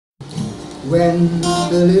When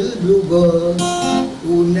the little blue bird,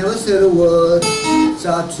 who never said a word,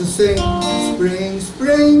 starts to sing, spring,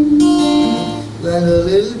 spring. When the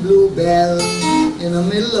little blue bell in the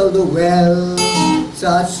middle of the well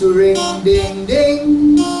starts to ring, ding,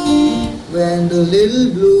 ding. When the little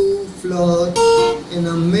blue float in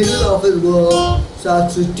the middle of his world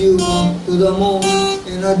starts to tune to the moon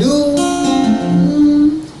in a doom.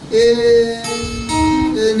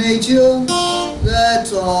 In the nature,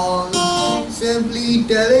 that's all, simply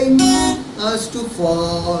telling us to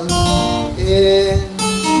fall in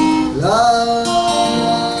love.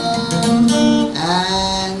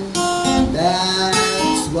 And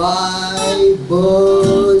that's why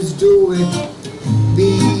birds do it,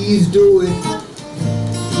 bees do it,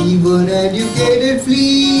 even educated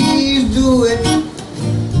fleas do it.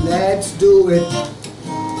 Let's do it,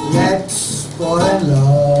 let's fall in love.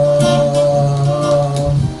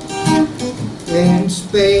 In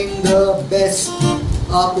Spain, the best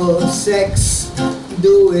upper sex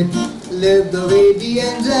do it. Live the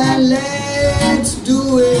radiance and let's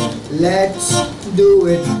do it. Let's do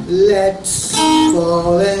it. Let's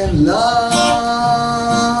fall in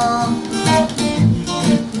love.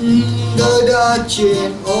 The Dutch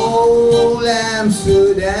in old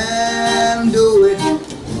Amsterdam do it.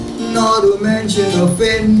 Not to mention the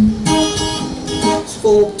Finn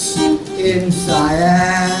folks in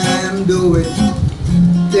Siam do it.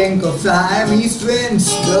 Think of Siamese twins,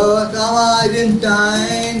 the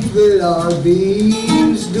Argentines with our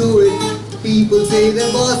beans do it. People say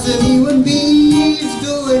that Boston even bees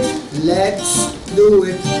do it. Let's do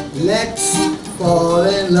it, let's fall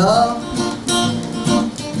in love.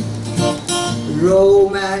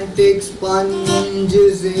 Romantic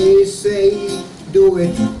sponges, they say, do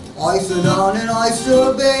it. Oyster down in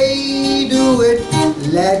Oyster Bay, do it.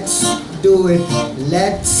 Let's do it,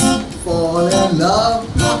 let's fall in love.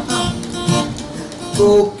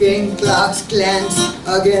 Poking Clark's clans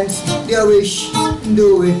against their wish,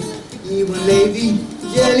 do it. Even lazy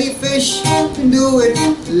jellyfish, do it.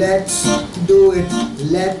 Let's do it,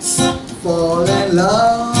 let's fall in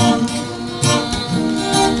love.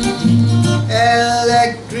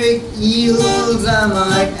 Electric eels, I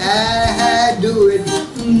might add, do it.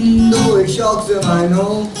 Though it shocks them, I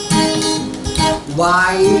know.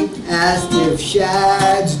 White as if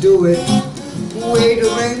shads do it. Way to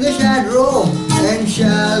bring the shad roam. And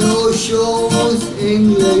shallow shows,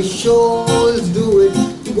 English shores do it.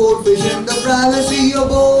 Goldfish in the privacy of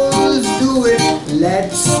bowls do it.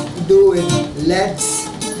 Let's do it, let's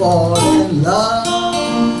fall in love.